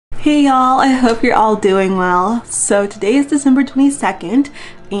Hey y'all, I hope you're all doing well. So today is December 22nd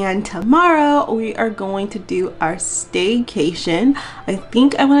and tomorrow we are going to do our staycation. I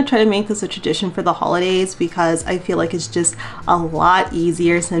think I want to try to make this a tradition for the holidays because I feel like it's just a lot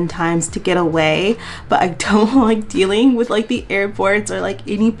easier sometimes to get away, but I don't like dealing with like the airports or like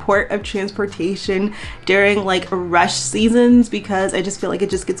any port of transportation during like rush seasons because I just feel like it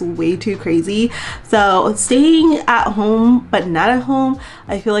just gets way too crazy. So staying at home but not at home,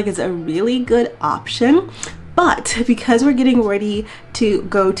 I feel like it's a really good option. But because we're getting ready to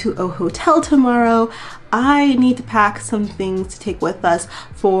go to a hotel tomorrow, I need to pack some things to take with us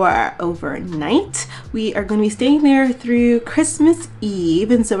for overnight. We are going to be staying there through Christmas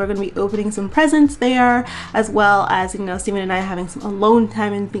Eve, and so we're going to be opening some presents there, as well as, you know, Steven and I having some alone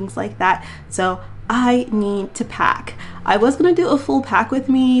time and things like that. So I need to pack. I was gonna do a full pack with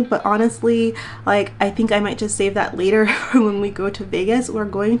me, but honestly, like, I think I might just save that later for when we go to Vegas. We're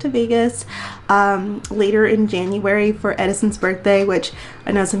going to Vegas later in January for Edison's birthday, which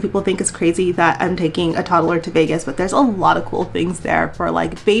I know some people think is crazy that I'm taking a toddler to Vegas, but there's a lot of cool things there for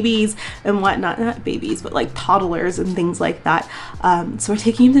like babies and whatnot. Not babies, but like toddlers and things like that. So we're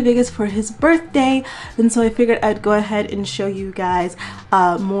taking him to Vegas for his birthday, and so I figured I'd go ahead and show you guys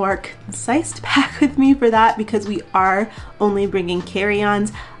more concise pack with me for that, because we are only bringing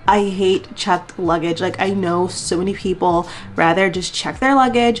carry-ons. I hate checked luggage. Like, I know so many people rather just check their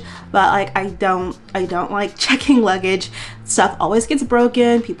luggage, but like I don't like checking luggage. Stuff always gets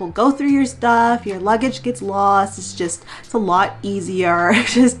broken, people go through your stuff, your luggage gets lost. It's a lot easier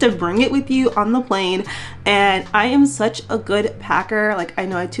just to bring it with you on the plane. And I am such a good packer. Like, I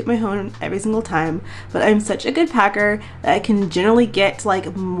know I toot my horn every single time, but I'm such a good packer that I can generally get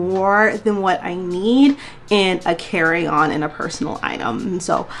like more than what I need in a carry-on and a personal item. And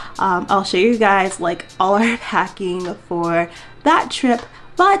so I'll show you guys like all our packing for that trip,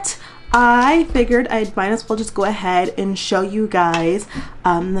 but I figured I might as well just go ahead and show you guys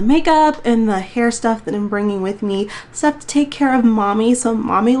the makeup and the hair stuff that I'm bringing with me, stuff to take care of mommy so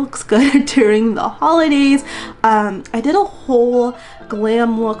mommy looks good during the holidays. I did a whole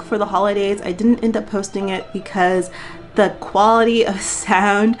glam look for the holidays. I didn't end up posting it because the quality of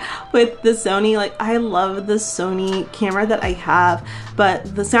sound with the Sony, like, I love the Sony camera that I have,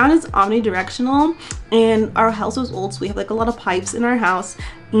 but the sound is omnidirectional, and our house was old, so we have like a lot of pipes in our house,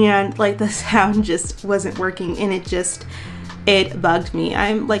 and like the sound just wasn't working, and it bugged me.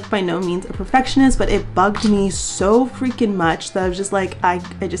 I'm like by no means a perfectionist, but it bugged me so freaking much that I was just like, I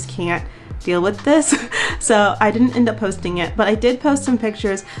just can't deal with this. So I didn't end up posting it, but I did post some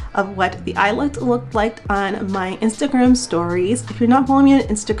pictures of what the eye looked like on my Instagram stories. If you're not following me on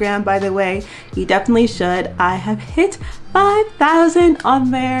Instagram, by the way, you definitely should. I have hit 5,000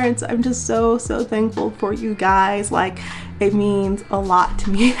 on there, and so I'm just so thankful for you guys. Like, it means a lot to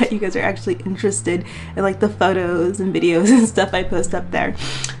me that you guys are actually interested in like the photos and videos and stuff I post up there.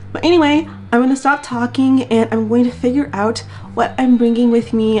 But anyway, I'm going to stop talking and I'm going to figure out what I'm bringing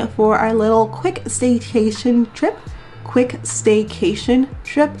with me for our little quick staycation trip.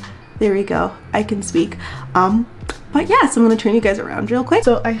 There we go. I can speak. But yeah, so I'm going to turn you guys around real quick.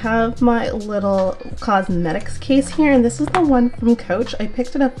 So I have my little cosmetics case here, and this is the one from Coach. I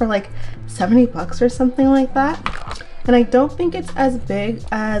picked it up for like 70 bucks or something like that. And I don't think it's as big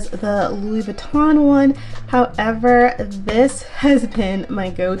as the Louis Vuitton one. However, this has been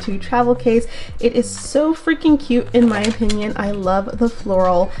my go-to travel case. It is so freaking cute in my opinion. I love the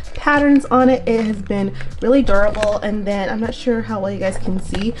floral patterns on it. It has been really durable, and then I'm not sure how well you guys can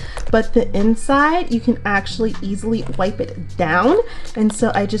see, but the inside you can actually easily wipe it down, and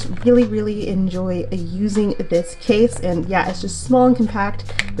so I just really enjoy using this case. And yeah, it's just small and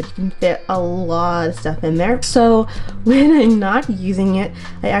compact, but you can fit a lot of stuff in there. So when I'm not using it,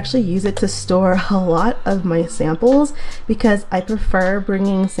 I actually use it to store a lot of my samples, because I prefer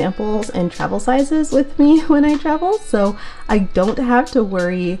bringing samples and travel sizes with me when I travel, so I don't have to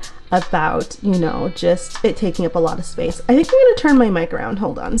worry about, you know, just it taking up a lot of space. I think I'm gonna turn my mic around,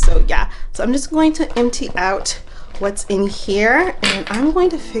 hold on. So yeah, so I'm just going to empty out what's in here, and I'm going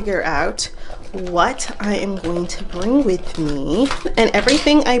to figure out what I am going to bring with me, and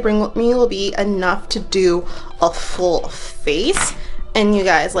everything I bring with me will be enough to do a full face. And you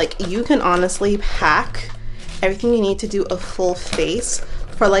guys, like, you can honestly pack everything you need to do a full face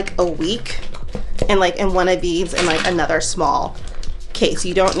for like a week, and like in one of these and like another small case.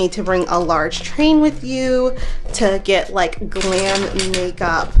 You don't need to bring a large train with you to get like glam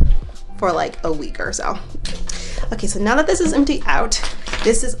makeup for like a week or so. Okay, so now that this is empty out,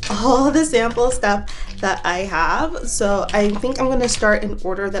 this is all the sample stuff that I have. So I think I'm gonna start in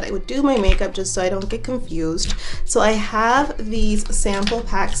order that I would do my makeup just so I don't get confused. So I have these sample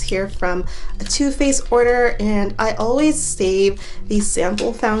packs here from a Too Faced order, and I always save these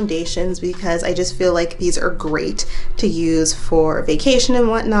sample foundations because I just feel like these are great to use for vacation and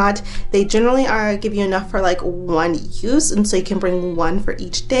whatnot. They generally give you enough for like one use, and so you can bring one for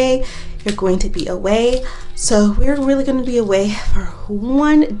each day you're going to be away. So we're really going to be away for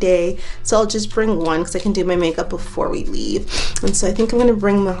one day, so I'll just bring one because I can do my makeup before we leave. And so I think I'm going to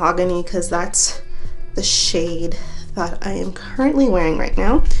bring Mahogany because that's the shade that I am currently wearing right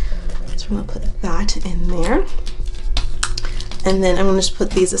now. So I'm going to put that in there, and then I'm going to just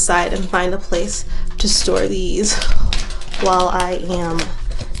put these aside and find a place to store these while I am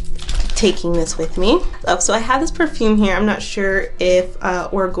taking this with me. So I have this perfume here. I'm not sure if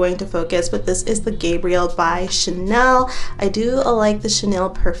we're going to focus, but this is the Gabrielle by Chanel. I do like the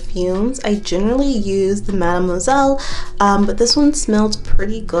Chanel perfumes. I generally use the Mademoiselle, but this one smells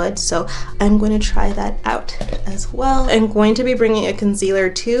pretty good, so I'm going to try that out as well. I'm going to be bringing a concealer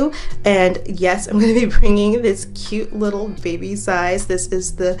too, and yes, I'm going to be bringing this cute little baby size. This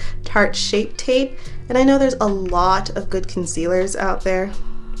is the Tarte Shape Tape, and I know there's a lot of good concealers out there.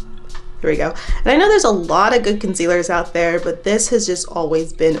 Here we go. And I know there's a lot of good concealers out there, but this has just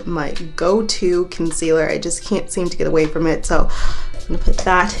always been my go-to concealer. I just can't seem to get away from it. So I'm gonna put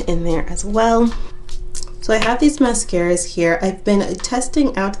that in there as well. So I have these mascaras here. I've been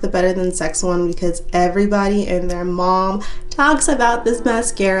testing out the Better Than Sex one because everybody and their mom talks about this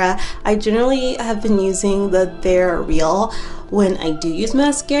mascara. I generally have been using the They're Real when I do use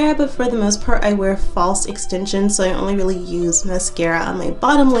mascara, but for the most part I wear false extensions, so I only really use mascara on my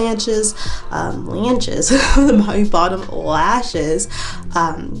bottom lashes, my bottom lashes.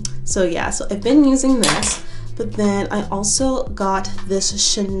 So yeah, so I've been using this. But then I also got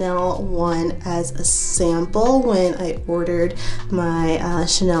this Chanel one as a sample when I ordered my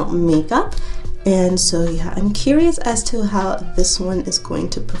Chanel makeup. And so yeah, I'm curious as to how this one is going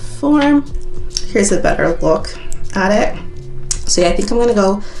to perform. Here's a better look at it. So yeah, I think I'm gonna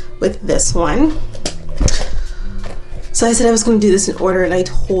go with this one. So I said I was going to do this in order and I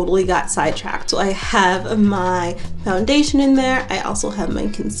totally got sidetracked. So I have my foundation in there, I also have my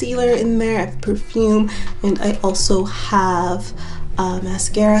concealer in there, I have perfume, and I also have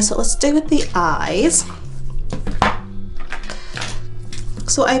mascara. So let's stay with the eyes.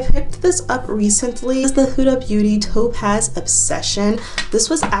 So I picked this up recently. It's the Huda Beauty Topaz Obsession. This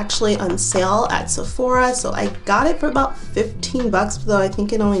was actually on sale at Sephora, so I got it for about 15 bucks, though I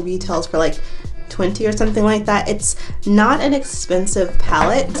think it only retails for like 20 or something like that. It's not an expensive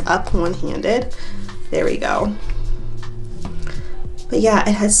palette. It's up one-handed. There we go. But yeah,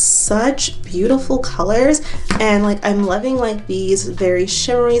 it has such beautiful colors, and like I'm loving like these very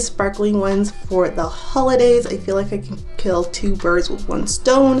shimmery, sparkling ones for the holidays. I feel like I can kill two birds with one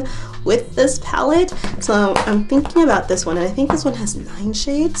stone with this palette. So I'm thinking about this one, and I think this one has 9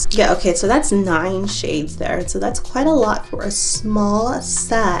 shades. Yeah, okay, so that's 9 shades there. So that's quite a lot for a small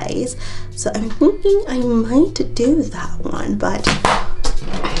size. So I'm thinking I might do that one, but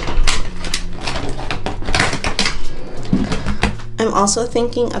I'm also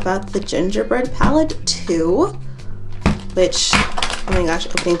thinking about the Gingerbread palette too, which, oh my gosh,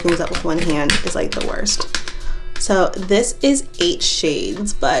 opening things up with one hand is like the worst. So this is 8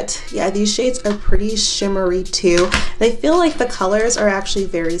 shades, but yeah, these shades are pretty shimmery too. They feel like the colors are actually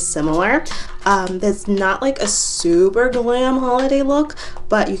very similar. There's not like a super glam holiday look,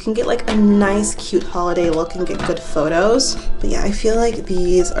 but you can get like a nice cute holiday look and get good photos. But yeah, I feel like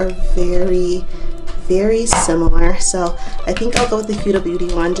these are very similar, so I think I'll go with the Huda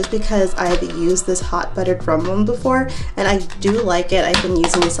Beauty one just because I've used this hot buttered rum one before and I do like it. I've been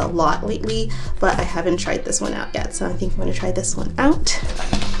using this a lot lately, but I haven't tried this one out yet, so I think I'm going to try this one out.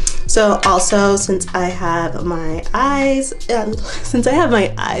 So also, since I have my eyes, since I have my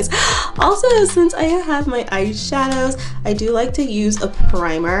eyeshadows, I do like to use a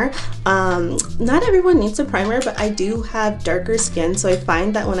primer. Not everyone needs a primer, but I do have darker skin, so I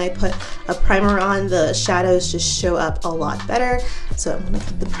find that when I put a primer on, the shadows just show up a lot better. So I'm gonna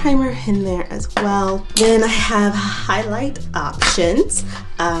put the primer in there as well. Then I have highlight options.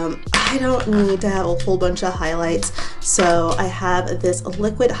 I don't need to have a whole bunch of highlights, so I have this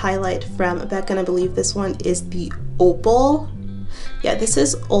liquid highlight from Becca, and I believe this one is the Opal. Yeah, this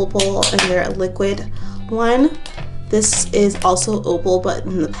is Opal and their liquid one. This is also Opal, but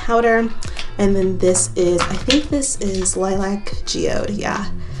in the powder. And then this is, I think this is Lilac Geode. Yeah,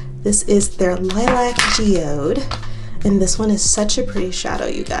 this is their Lilac Geode. And this one is such a pretty shadow,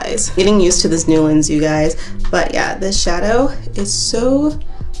 you guys. Getting used to this new lens, you guys. But yeah, this shadow is so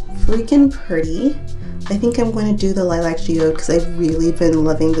freaking pretty. I think I'm going to do the lilac geode because I've really been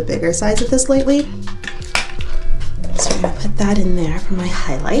loving the bigger size of this lately. So I'm gonna put that in there for my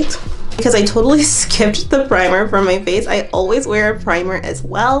highlight. Because I totally skipped the primer for my face, I always wear a primer as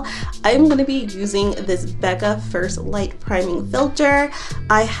well. I'm going to be using this Becca First Light Priming Filter.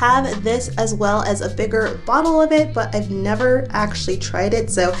 I have this as well as a bigger bottle of it, but I've never actually tried it,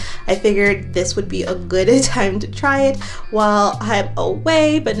 so I figured this would be a good time to try it while I'm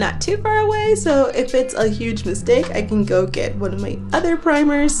away, but not too far away, so if it's a huge mistake, I can go get one of my other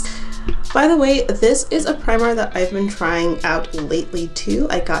primers. By the way, this is a primer that I've been trying out lately too.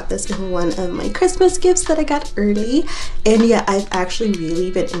 I got this in one of my Christmas gifts that I got early, and yeah, I've actually really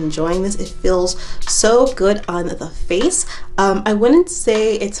been enjoying this. It feels so good on the face. I wouldn't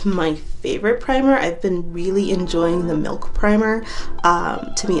say it's my favorite primer. I've been really enjoying the Milk primer.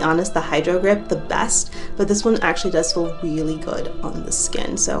 To be honest, the Hydro Grip the best, but this one actually does feel really good on the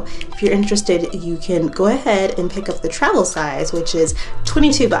skin. So if you're interested, you can go ahead and pick up the travel size, which is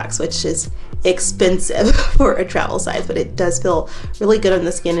 22 bucks, which is expensive for a travel size, but it does feel really good on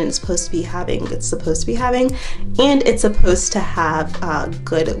the skin, and it's supposed to be having, and it's supposed to have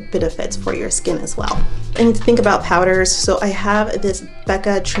good benefits for your skin as well. I need to think about powders, so I have this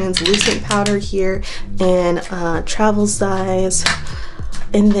Becca translucent powder here in travel size,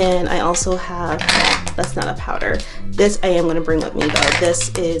 and then I also have, that's not a powder, this I am going to bring with me though. This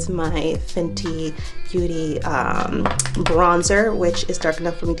is my Fenty Beauty bronzer, which is dark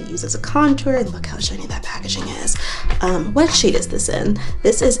enough for me to use as a contour, and look how shiny that packaging is. What shade is this in?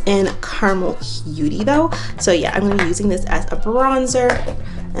 This is in Caramel Beauty though, so yeah, I'm going to be using this as a bronzer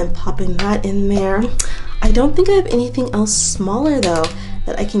and popping that in there. I don't think I have anything else smaller though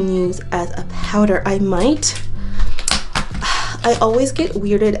that I can use as a powder. I always get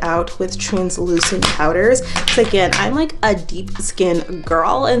weirded out with translucent powders because again, I'm like a deep skin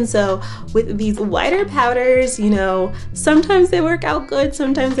girl, and so with these whiter powders, you know, sometimes they work out good,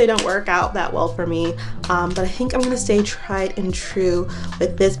 sometimes they don't work out that well for me, but I think I'm gonna stay tried and true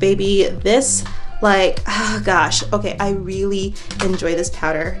with this baby. This, like, oh gosh, okay, I really enjoy this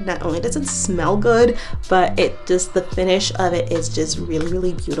powder. Not only does it smell good, but it just, the finish of it is just really,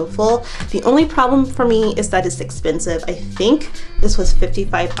 really beautiful. The only problem for me is that it's expensive. I think this was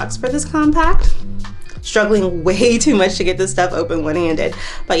 55 bucks for this compact. Struggling way too much to get this stuff open one-handed,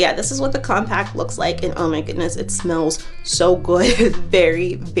 but yeah, this is what the compact looks like, and oh my goodness, it smells so good.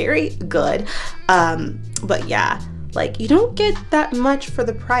 Very, very good. But yeah, like, you don't get that much for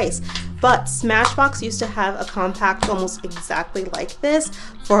the price. But Smashbox used to have a compact almost exactly like this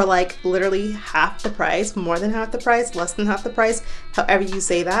for like literally half the price, more than half the price, less than half the price, however you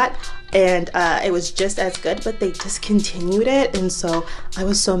say that. And it was just as good, but they discontinued it, and so I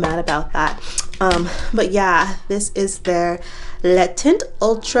was so mad about that. But yeah, this is their Le Tint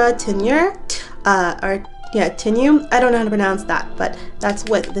Ultra Tenue, or yeah, Tenue. I don't know how to pronounce that, but that's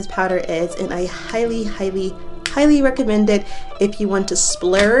what this powder is, and I highly, highly, highly recommend it if you want to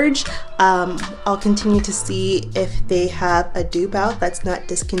splurge. I'll continue to see if they have a dupe out that's not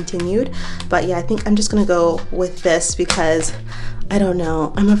discontinued, but yeah, I think I'm just gonna go with this because I don't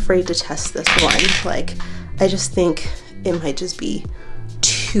know, I'm afraid to test this one. Like, I just think it might just be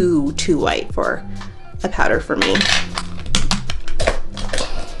too white for a powder for me.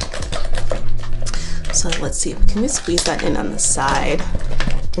 So let's see, can we squeeze that in on the side?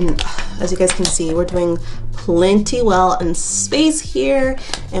 And as you guys can see, we're doing plenty well in space here,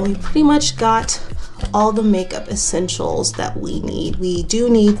 and we pretty much got all the makeup essentials that we need. We do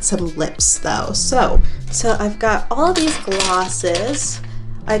need some lips though. So I've got all of these glosses.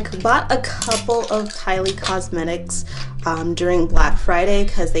 I bought a couple of Kylie Cosmetics during Black Friday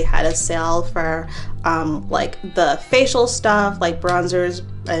because they had a sale for like the facial stuff, like bronzers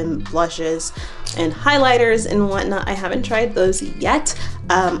and blushes and highlighters and whatnot. I haven't tried those yet.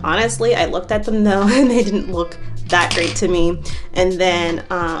 Honestly, I looked at them though and they didn't look that great to me. And then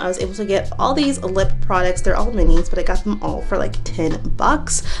I was able to get all these lip products. They're all minis, but I got them all for like 10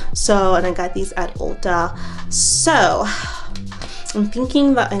 bucks. So, and I got these at Ulta. So I'm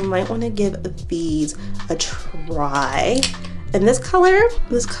thinking that I might want to give these a try. And this color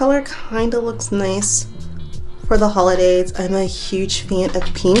kind of looks nice for the holidays. I'm a huge fan of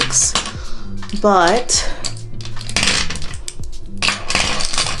pinks, but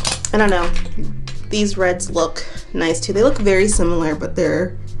I don't know. These reds look nice too. They look very similar, but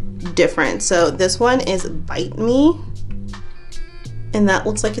they're different. So this one is Bite Me, and that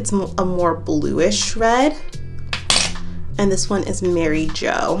looks like it's a more bluish red. And this one is Mary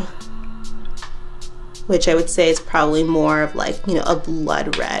Jo, which I would say is probably more of like, you know, a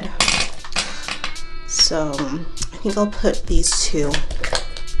blood red. So I think I'll put these two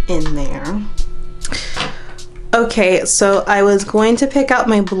in there. Okay, so I was going to pick out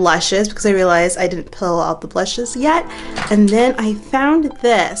my blushes because I realized I didn't pull out the blushes yet. And then I found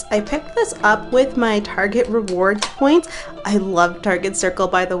this. I picked this up with my Target rewards points. I love Target Circle,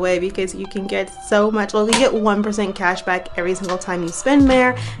 by the way, because you can get so much. Well, you get 1% cash back every single time you spend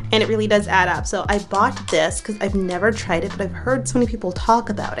there, and it really does add up. So I bought this because I've never tried it, but I've heard so many people talk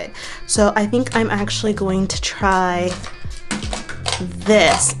about it. So I think I'm actually going to try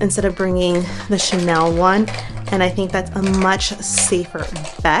this instead of bringing the Chanel one, and I think that's a much safer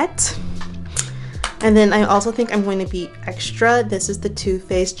bet. And then I also think I'm going to be extra. This is the Too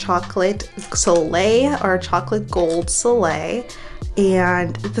Faced Chocolate Soleil, or Chocolate Gold Soleil,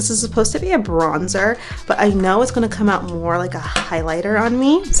 and this is supposed to be a bronzer, but I know it's going to come out more like a highlighter on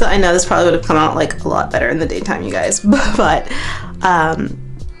me. So I know this probably would have come out like a lot better in the daytime, you guys, but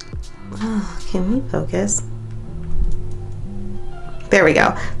can we focus? There we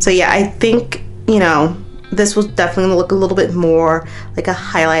go. So yeah, I think, you know, this will definitely look a little bit more like a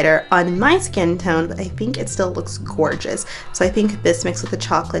highlighter on my skin tone, but I think it still looks gorgeous. So I think this mixed with the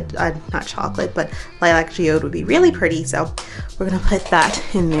chocolate, not chocolate, but lilac geode would be really pretty. So we're gonna put that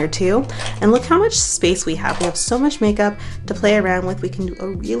in there too. And look how much space we have. We have so much makeup to play around with. We can do a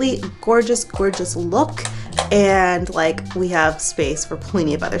really gorgeous, gorgeous look. And like, we have space for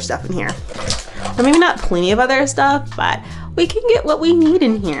plenty of other stuff in here. Or maybe not plenty of other stuff, but we can get what we need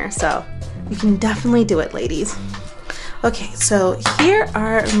in here. So you can definitely do it, ladies. Okay, so here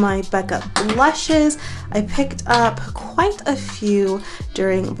are my Becca blushes. I picked up quite a few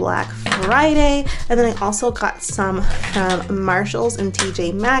during Black Friday, and then I also got some from Marshalls and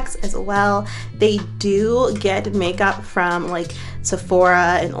TJ Maxx as well. They do get makeup from like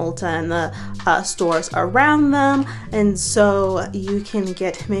Sephora and Ulta and the stores around them, and so you can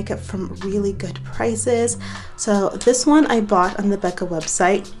get makeup from really good prices. So this one I bought on the Becca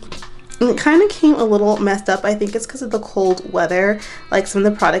website. And it kind of came a little messed up. I think it's because of the cold weather. Like some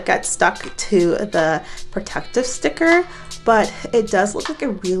of the product got stuck to the protective sticker, but it does look like a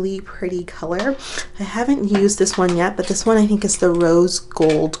really pretty color. I haven't used this one yet, but this one I think is the Rose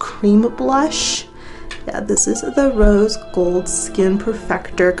Gold Cream Blush. Yeah, this is the Rose Gold Skin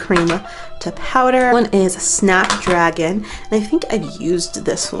Perfector Cream to Powder. One is Snapdragon, and I think I've used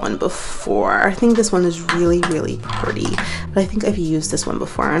this one before. I think this one is really, really pretty, but I think I've used this one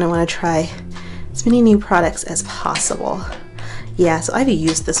before, and I want to try as many new products as possible. Yeah, so I've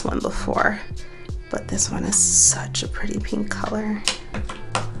used this one before, but this one is such a pretty pink color.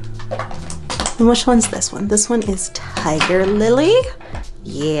 And which one's this one? This one is Tiger Lily.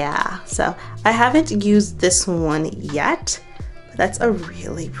 Yeah, so I haven't used this one yet, but that's a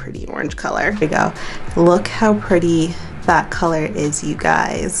really pretty orange color. There you go. Look how pretty that color is, you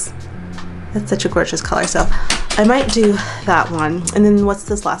guys. That's such a gorgeous color. So I might do that one. And then what's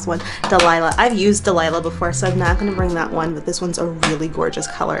this last one? Delilah. I've used Delilah before, so I'm not going to bring that one, but this one's a really gorgeous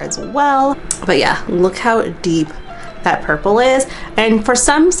color as well. But yeah, look how deep that purple is. And for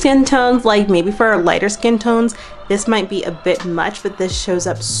some skin tones, like maybe for lighter skin tones, this might be a bit much, but this shows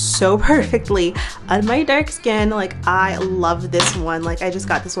up so perfectly on my dark skin. Like, I love this one. Like, I just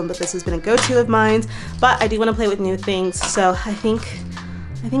got this one, but this has been a go-to of mine. But I do want to play with new things, so I think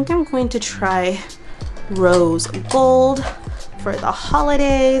I'm going to try Rose Gold for the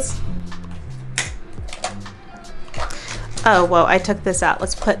holidays. Oh, whoa, I took this out.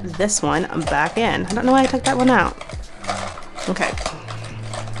 Let's put this one back in. I don't know why I took that one out. Okay.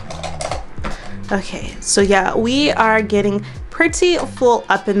 Okay, so yeah, we are getting pretty full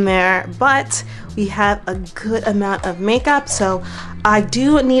up in there, but we have a good amount of makeup, so I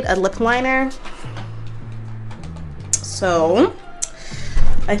do need a lip liner. So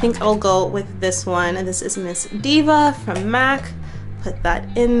I think I'll go with this one, and this is Miss Diva from MAC. Put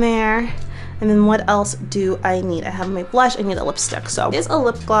that in there. And then what else do I need? I have my blush, I need a lipstick. So it is a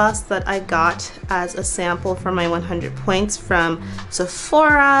lip gloss that I got as a sample for my 100 points from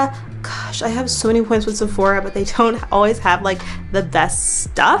Sephora. Gosh, I have so many points with Sephora, but they don't always have like the best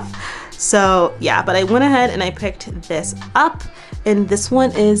stuff. So yeah, but I went ahead and I picked this up, and this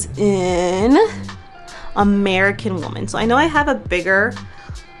one is in American Woman. So I know I have a bigger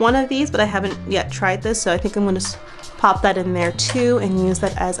one of these, but I haven't yet tried this, so I think I'm gonna pop that in there too and use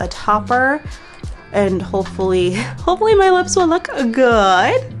that as a topper, and hopefully my lips will look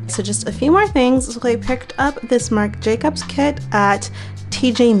good. So just a few more things. So I picked up this Marc Jacobs kit at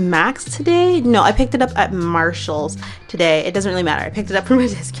TJ Maxx today. No, I picked it up at Marshall's today. It doesn't really matter. I picked it up from a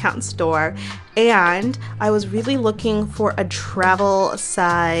discount store, and I was really looking for a travel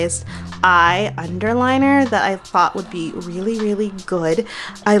size eye underliner that I thought would be really good.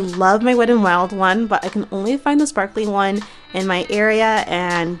 I love my Wet n Wild one, but I can only find the sparkly one in my area,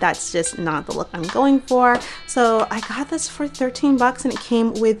 and that's just not the look I'm going for. So I got this for 13 bucks, and it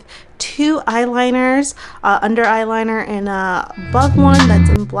came with 2 eyeliners, under eyeliner and a above one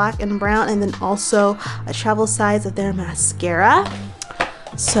that's in black and brown, and then also a travel size of their mascara.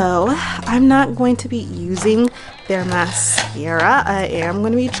 So I'm not going to be using their mascara. I am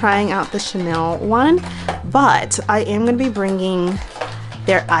going to be trying out the Chanel one, but I am going to be bringing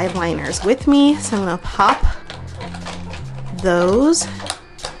their eyeliners with me. So I'm going to pop those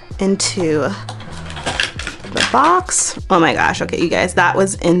into the box. Oh my gosh, okay you guys, that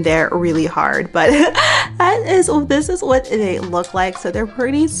was in there really hard, but this is what they look like. So they're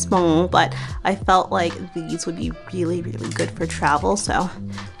pretty small, but I felt like these would be really good for travel. So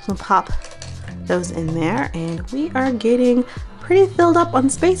I'm gonna pop those in there, and we are getting pretty filled up on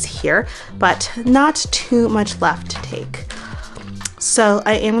space here, but not too much left to take. So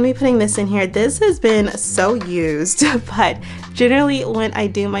I am going to be putting this in here. This has been so used, but generally when I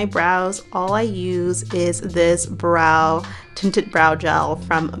do my brows, all I use is this tinted brow gel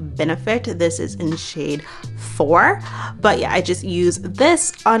from Benefit. This is in shade 4. But yeah, I just use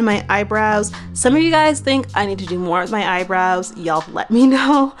this on my eyebrows. Some of you guys think I need to do more with my eyebrows. Y'all let me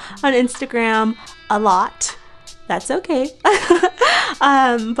know on Instagram a lot. That's okay.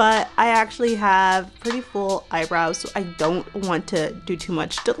 But I actually have pretty full eyebrows, so I don't want to do too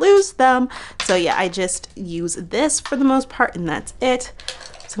much to lose them. So yeah, I just use this for the most part, and that's it.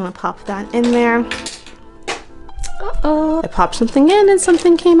 So I'm gonna pop that in there. Uh-oh. I popped something in and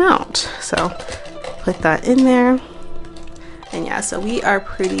something came out. So put that in there. And yeah, so we are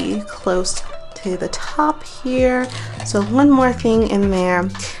pretty close to the top here. So one more thing in there.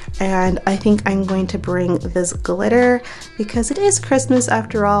 And I think I'm going to bring this glitter because it is Christmas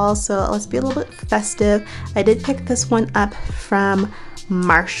after all, so let's be a little bit festive. I did pick this one up from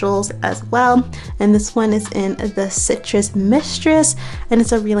Marshall's as well, and this one is in the Citrus Mistress, and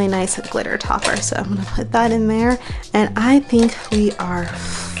it's a really nice glitter topper. So I'm gonna put that in there, and I think we are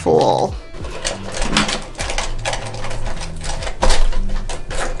full.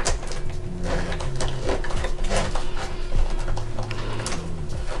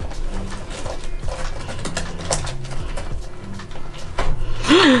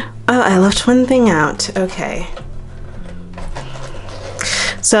 Oh, I left one thing out. Okay.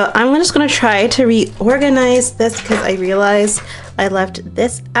 So I'm just gonna try to reorganize this because I realized I left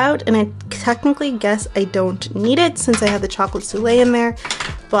this out, and I technically guess I don't need it since I have the chocolate souffle in there,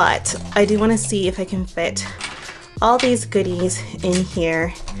 but I do want to see if I can fit all these goodies in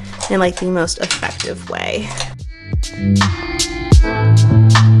here in like the most effective way.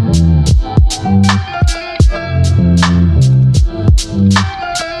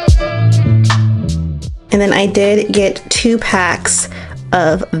 And then I did get 2 packs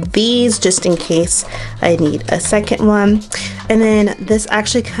of these just in case I need a second one. And then this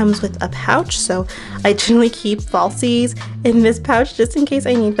actually comes with a pouch, so I generally keep falsies in this pouch just in case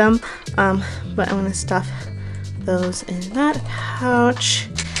I need them. But I'm gonna stuff those in that pouch.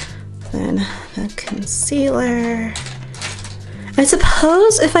 Then the concealer. I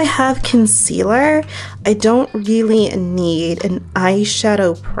suppose if I have concealer, I don't really need an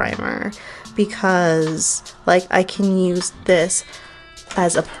eyeshadow primer, because like I can use this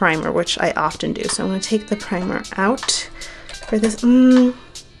as a primer, which I often do. So I'm going to take the primer out for this. I'm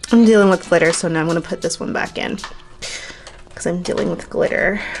dealing with glitter, so now I'm going to put this one back in because I'm dealing with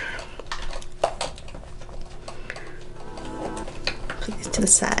glitter. Put these to the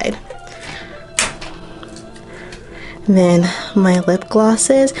side. And then my lip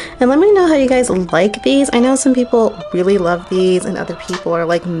glosses, and let me know how you guys like these. I know some people really love these and other people are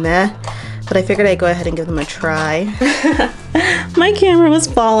like meh, but I figured I'd go ahead and give them a try. My camera was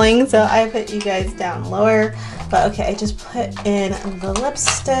falling, so I put you guys down lower. But okay, I just put in the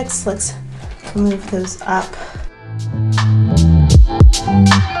lipsticks. Let's move those up.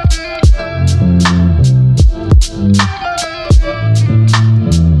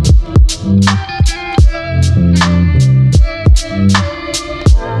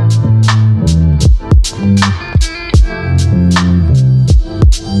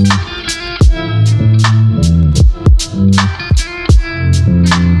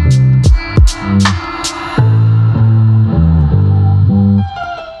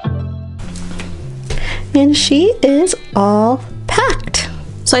 And she is all packed.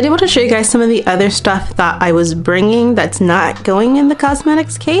 So I did want to show you guys some of the other stuff that I was bringing that's not going in the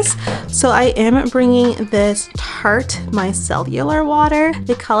cosmetics case. So I am bringing this Tarte micellar water.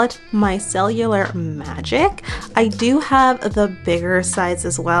 They call it micellar magic. I do have the bigger size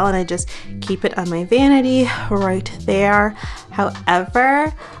as well, and I just keep it on my vanity right there.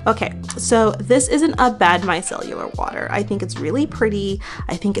 However, okay, so this isn't a bad micellar water. I think it's really pretty.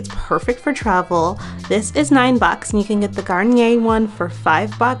 I think it's perfect for travel. This is $9 and you can get the Garnier one for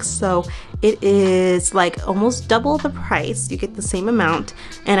 $5. So it is like almost double the price. You get the same amount,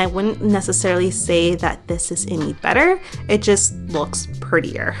 and I wouldn't necessarily say that this is any better. It just looks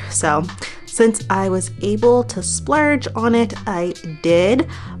prettier. So since I was able to splurge on it, I did,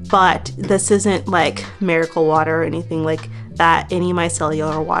 but this isn't like miracle water or anything like that. Any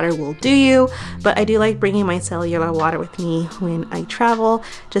micellar water will do you, but I do like bringing micellar water with me when I travel,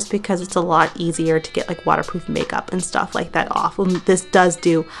 just because it's a lot easier to get like waterproof makeup and stuff like that off. And this does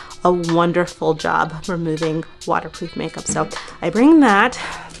do a wonderful job removing waterproof makeup, so I bring that.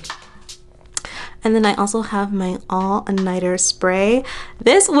 And then I also have my all-nighter spray.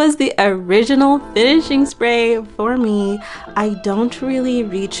 This was the original finishing spray for me. I don't really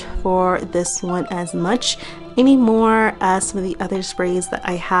reach for this one as much anymore as some of the other sprays that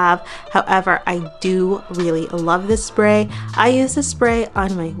I have. However, I do really love this spray. I used this spray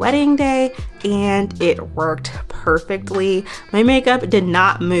on my wedding day and it worked perfectly. My makeup did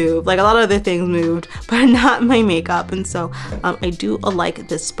not move. Like a lot of other things moved, but not my makeup. And so I do like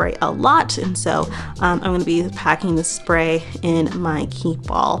this spray a lot. And so I'm going to be packing this spray in my keep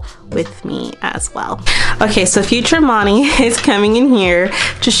ball with me as well. Okay, so future Monty is coming in here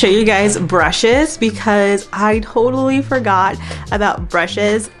to show you guys brushes, because I totally forgot about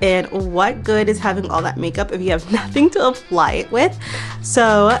brushes, and what good is having all that makeup if you have nothing to apply it with.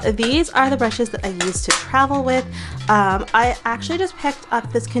 So these are the brushes that I use to travel with. I actually just picked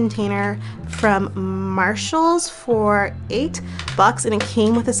up this container from Marshall's for $8, and it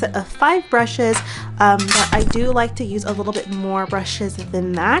came with a set of 5 brushes, but I do like to use a little bit more brushes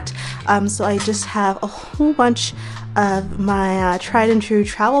than that. So I just have a whole bunch of my tried and true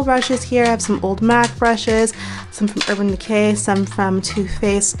travel brushes here. I have some old MAC brushes, some from Urban Decay, some from Too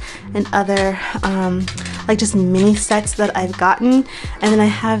Faced, and other like just mini sets that I've gotten. And then I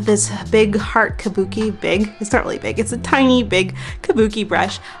have this big heart kabuki, it's not really big, it's a tiny big kabuki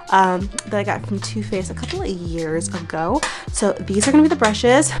brush that I got from Too Faced a couple of years ago. So these are going to be the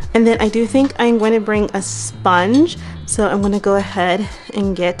brushes, and then I do think I'm going to bring a sponge. So I'm going to go ahead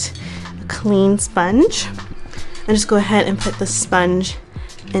and get a clean sponge and just go ahead and put the sponge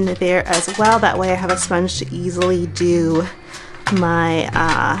in there as well. That way I have a sponge to easily do my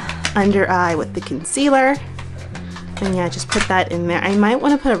under eye with the concealer. And yeah, just put that in there. I might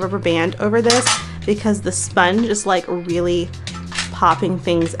want to put a rubber band over this because the sponge is like really popping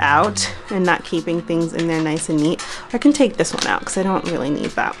things out and not keeping things in there nice and neat. I can take this one out because I don't really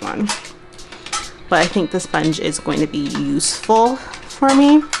need that one. But I think the sponge is going to be useful for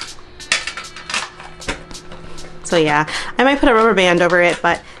me. So yeah, I might put a rubber band over it,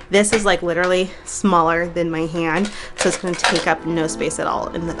 but this is like literally smaller than my hand, so it's going to take up no space at all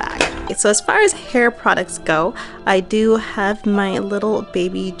in the bag. Okay, so as far as hair products go, I do have my little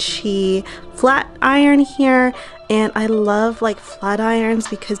Baby Chi flat iron here, and I love like flat irons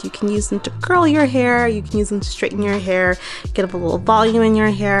because you can use them to curl your hair, you can use them to straighten your hair, get a little volume in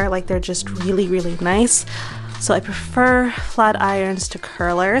your hair. Like they're just really, really nice. So I prefer flat irons to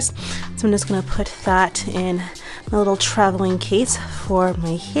curlers. So I'm just gonna put that in my little traveling case for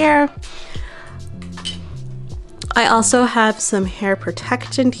my hair. I also have some hair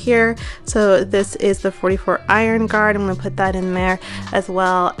protectant here. So this is the 44 Iron Guard. I'm gonna put that in there, as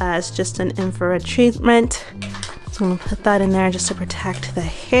well as just an infrared treatment. So I'm gonna put that in there just to protect the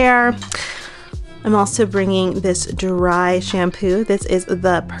hair. I'm also bringing this dry shampoo. This is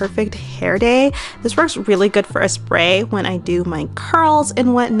the Perfect Hair Day. This works really good for a spray when I do my curls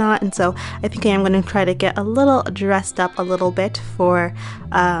and whatnot, and so I think I am going to try to get a little dressed up a little bit for,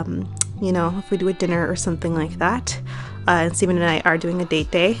 you know, if we do a dinner or something like that. And Steven and I are doing a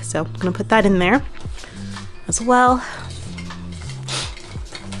date day, so I'm going to put that in there as well.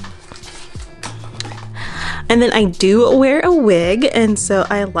 And then I do wear a wig, and so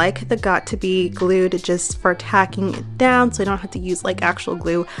I like the Got2b glued just for tacking it down so I don't have to use like actual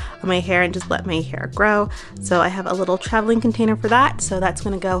glue on my hair and just let my hair grow. So I have a little traveling container for that, so that's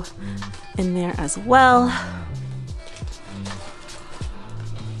gonna go in there as well.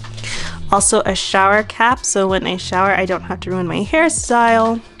 Also a shower cap, so when I shower I don't have to ruin my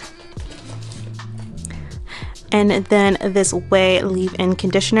hairstyle. and then this Way leave-in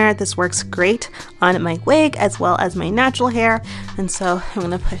conditioner. This works great on my wig as well as my natural hair, and so I'm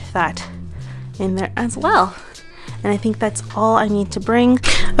gonna put that in there as well. And I think that's all I need to bring.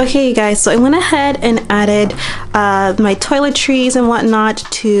 Okay, you guys, so I went ahead and added my toiletries and whatnot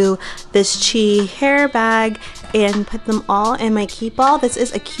to this Chi hair bag and put them all in my keep all. This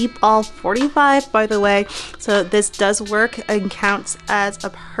is a keep all 45, by the way, so this does work and counts as a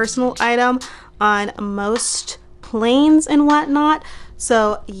personal item on most planes and whatnot.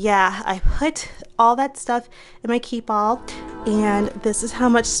 So yeah, I put all that stuff in my keep all, and this is how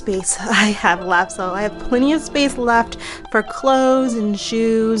much space I have left. So I have plenty of space left for clothes and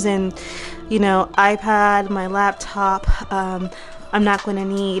shoes and, you know, iPad, my laptop. I'm not going to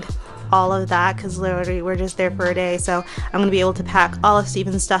need all of that because literally we're just there for a day, so I'm going to be able to pack all of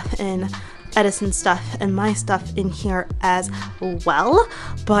Steven's stuff in, Edison's stuff, and my stuff in here as well.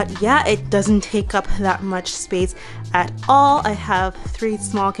 But yeah, it doesn't take up that much space at all. I have 3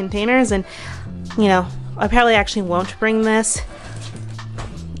 small containers, and you know, I probably actually won't bring this,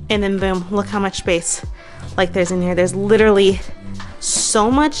 and then boom, look how much space like there's in here. There's literally so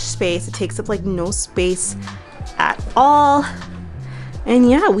much space. It takes up like no space at all. And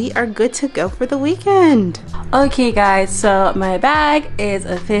yeah, we are good to go for the weekend. Okay guys, so my bag is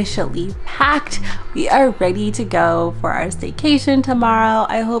officially packed. We are ready to go for our staycation tomorrow.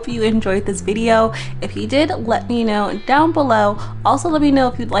 I hope you enjoyed this video. If you did, let me know down below. Also, let me know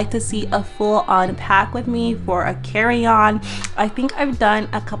if you'd like to see a full-on pack with me for a carry-on. I think I've done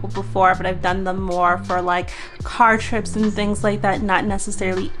a couple before, but I've done them more for like car trips and things like that, not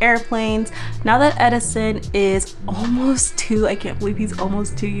necessarily airplanes. Now that Edison is almost 2, I can't believe he's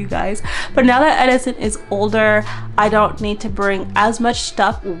almost 2, you guys, but now that Edison is older, I don't need to bring as much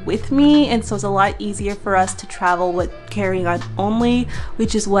stuff with me, and so it's a lot easier for us to travel with carrying on only,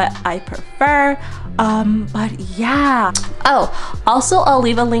 which is what I prefer. But yeah. Oh, also I'll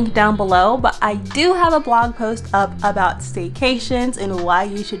leave a link down below, but I do have a blog post up about staycations and why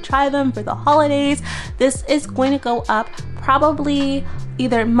you should try them for the holidays. This is going to go up probably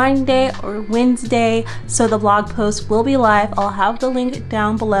either Monday or Wednesday, so the blog post will be live. I'll have the link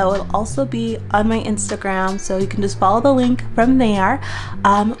down below. It'll also be on my Instagram, so you can just follow the link from there.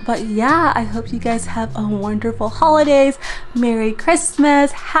 But yeah, I hope you guys have a wonderful holidays, Merry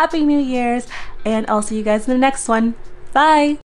Christmas, Happy New Year's, and I'll see you guys in the next one. Bye.